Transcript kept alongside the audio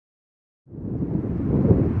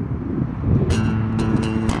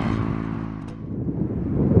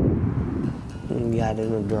got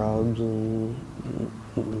into drugs and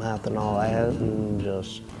meth and all that, and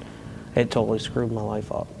just, it totally screwed my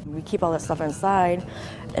life up. We keep all that stuff inside,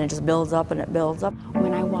 and it just builds up and it builds up.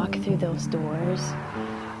 When I walk through those doors,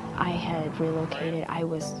 I had relocated. I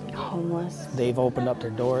was homeless. They've opened up their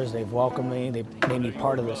doors, they've welcomed me, they've made me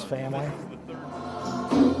part of this family.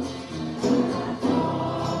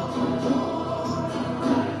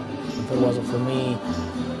 If it wasn't for me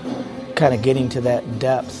kind of getting to that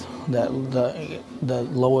depth, that the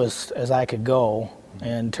lowest as I could go,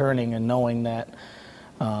 and turning and knowing that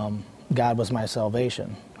God was my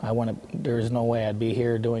salvation, there's no way I'd be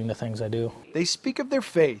here doing the things I do. They speak of their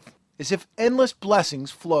faith as if endless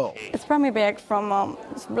blessings flow. It's brought me back from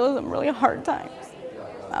some really hard times.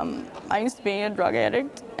 I used to be a drug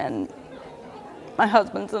addict, and my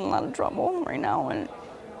husband's in a lot of trouble right now, and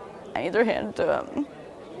I either had to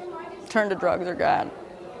turn to drugs or God,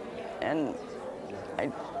 and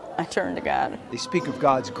I turned to God. They speak of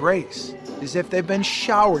God's grace as if they've been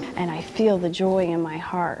showered. And I feel the joy in my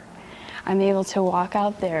heart. I'm able to walk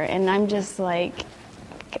out there, and I'm just like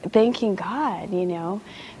thanking God, you know,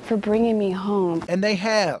 for bringing me home. And they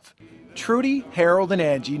have. Trudy, Harold, and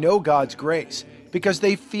Angie know God's grace because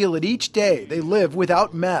they feel it each day they live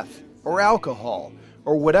without meth or alcohol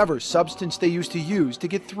or whatever substance they used to use to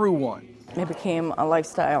get through one. It became a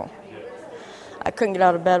lifestyle. I couldn't get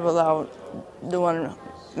out of bed without doing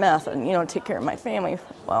meth and, you know, take care of my family.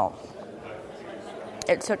 Well,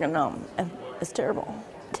 it took and it's terrible.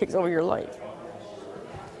 It takes over your life.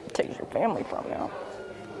 It takes your family from you.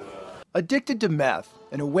 Addicted to meth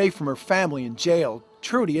and away from her family in jail,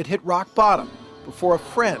 Trudy had hit rock bottom before a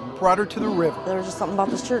friend brought her to the river. There's just something about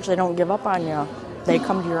this church. They don't give up on you. They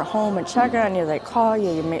come to your home and check on you. They call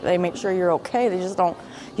you. They make sure you're okay. You just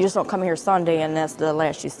don't come here Sunday and that's the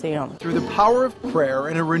last you see them. Through the power of prayer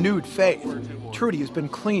and a renewed faith, Trudy has been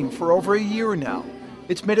clean for over a year now.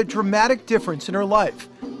 It's made a dramatic difference in her life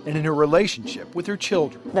and in her relationship with her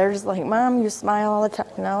children. They're just like, Mom, you smile all the time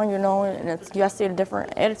now, you know, and you see a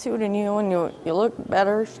different attitude in you, and you look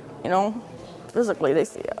better, you know, physically they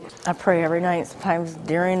see it. I pray every night. Sometimes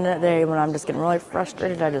during the day when I'm just getting really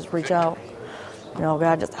frustrated, I just reach out. You know,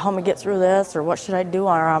 God, just help me get through this, or what should I do?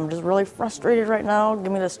 Or I'm just really frustrated right now.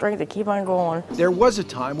 Give me the strength to keep on going. There was a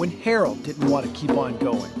time when Harold didn't want to keep on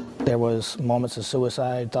going. There was moments of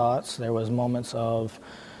suicide thoughts. There was moments of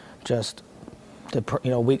just,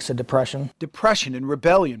 weeks of depression. Depression and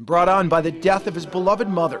rebellion brought on by the death of his beloved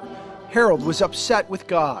mother. Harold was upset with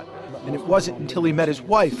God, and it wasn't until he met his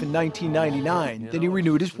wife in 1999 that he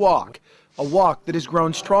renewed his walk. A walk that has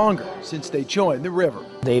grown stronger since they joined the river.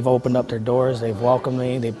 They've opened up their doors, they've welcomed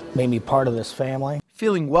me, they've made me part of this family.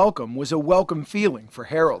 Feeling welcome was a welcome feeling for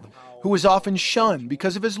Harold, who was often shunned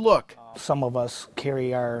because of his look. Some of us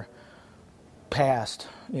carry our past,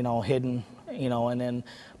 hidden, and then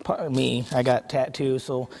me, I got tattoos,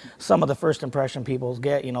 so some of the first impression people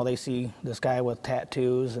get, they see this guy with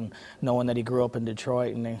tattoos and knowing that he grew up in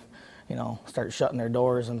Detroit, and they start shutting their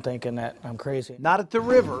doors and thinking that I'm crazy. Not at the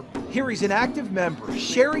river. Here he's an active member,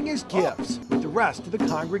 sharing his gifts with the rest of the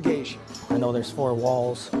congregation. I know there's 4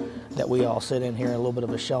 walls that we all sit in here, a little bit of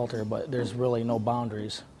a shelter, but there's really no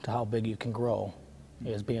boundaries to how big you can grow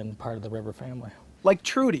as being part of the river family. Like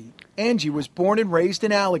Trudy, Angie was born and raised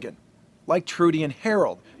in Allegan. Like Trudy and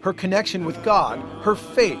Harold, her connection with God, her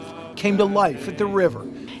faith, came to life at the river.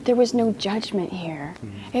 There was no judgment here.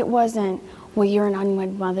 It wasn't, well, you're an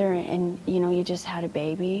unwed mother and, you just had a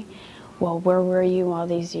baby. Well, where were you all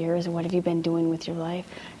these years? What have you been doing with your life?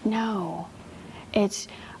 No. It's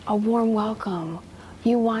a warm welcome.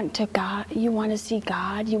 You want to see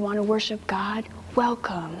God? You want to worship God?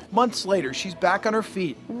 Welcome. Months later, she's back on her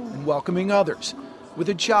feet and welcoming others with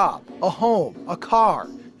a job, a home, a car,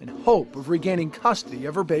 and hope of regaining custody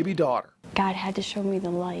of her baby daughter. God had to show me the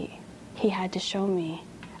light. He had to show me,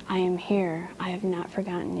 I am here. I have not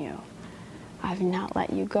forgotten you. I have not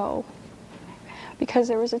let you go. Because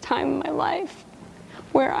there was a time in my life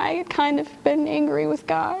where I had kind of been angry with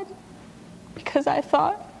God because I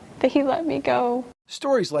thought that he let me go.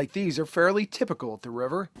 Stories like these are fairly typical at the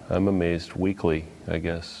river. I'm amazed weekly, I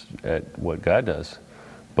guess, at what God does.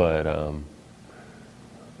 But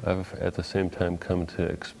I've at the same time come to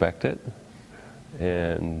expect it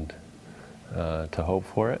and to hope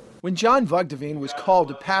for it. When John Vugdeveen was called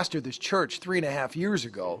to pastor this church 3.5 years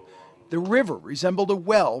ago, the river resembled a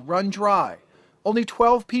well run dry. Only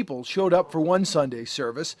 12 people showed up for one Sunday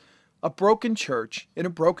service, a broken church in a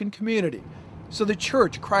broken community. So the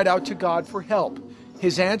church cried out to God for help.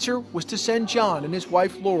 His answer was to send John and his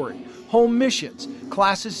wife Lori, home missions,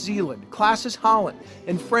 Classes Zeeland, Classes Holland,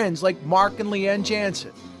 and friends like Mark and Leanne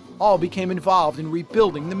Jansen. all became involved in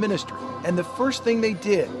rebuilding the ministry. And the first thing they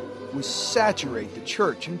did was saturate the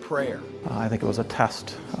church in prayer. I think it was a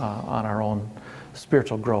test on our own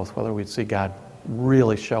spiritual growth, whether we'd see God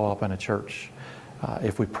really show up in a church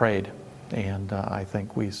if we prayed. And I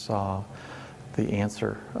think we saw the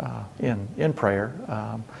answer in prayer,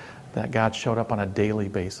 that God showed up on a daily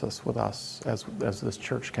basis with us as this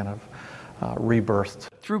church kind of rebirthed.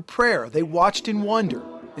 Through prayer, they watched in wonder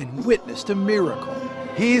and witnessed a miracle.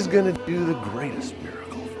 He's going to do the greatest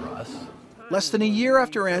miracle for us. Less than a year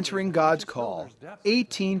after answering God's call,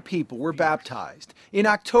 18 people were baptized. In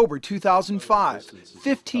October 2005,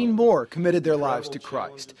 15 more committed their lives to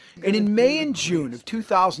Christ. And in May and June of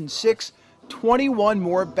 2006, 21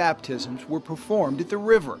 more baptisms were performed at the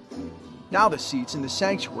river. Now the seats in the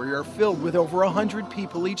sanctuary are filled with over 100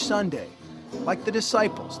 people each Sunday. Like the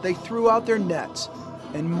disciples, they threw out their nets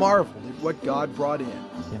and marveled at what God brought in.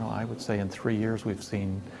 You know, I would say in 3 years we've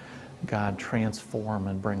seen God transform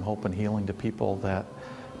and bring hope and healing to people that,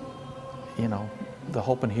 you know, the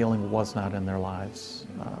hope and healing was not in their lives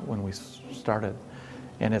when we started.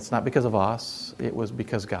 And it's not because of us, it was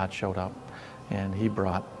because God showed up and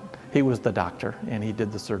He was the doctor, and He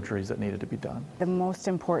did the surgeries that needed to be done. The most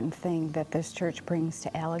important thing that this church brings to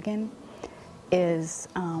Allegan is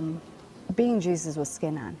being Jesus with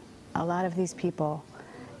skin on. A lot of these people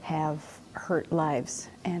have hurt lives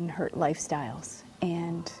and hurt lifestyles,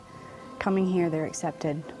 and coming here, they're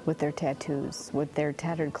accepted with their tattoos, with their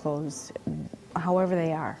tattered clothes, however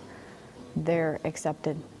they are. They're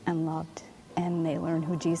accepted and loved, and they learn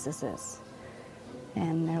who Jesus is,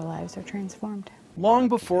 and their lives are transformed. Long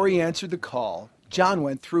before he answered the call, John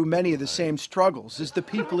went through many of the same struggles as the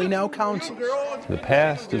people he now counsels. The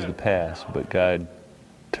past is the past, but God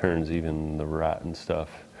turns even the rotten stuff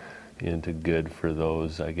into good for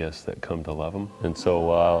those, I guess, that come to love Him. And so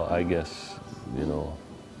while I guess, you know,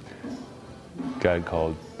 God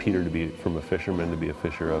called Peter to be from a fisherman to be a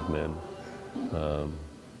fisher of men,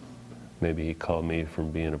 maybe He called me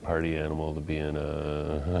from being a party animal to being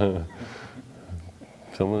a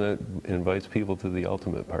someone that invites people to the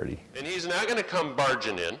ultimate party. And He's not going to come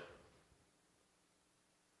barging in.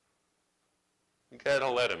 You got to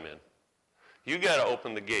let Him in. You got to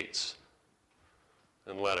open the gates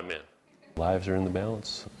and let Him in. Lives are in the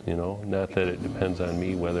balance, you know. Not that it depends on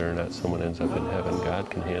me whether or not someone ends up in heaven. God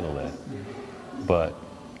can handle that. But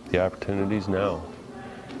the opportunity's now,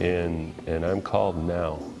 and I'm called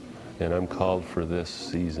now, and I'm called for this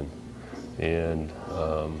season, and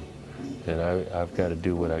I've got to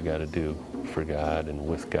do what I got to do for God and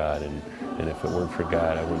with God, and if it weren't for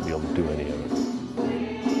God, I wouldn't be able to do any of it.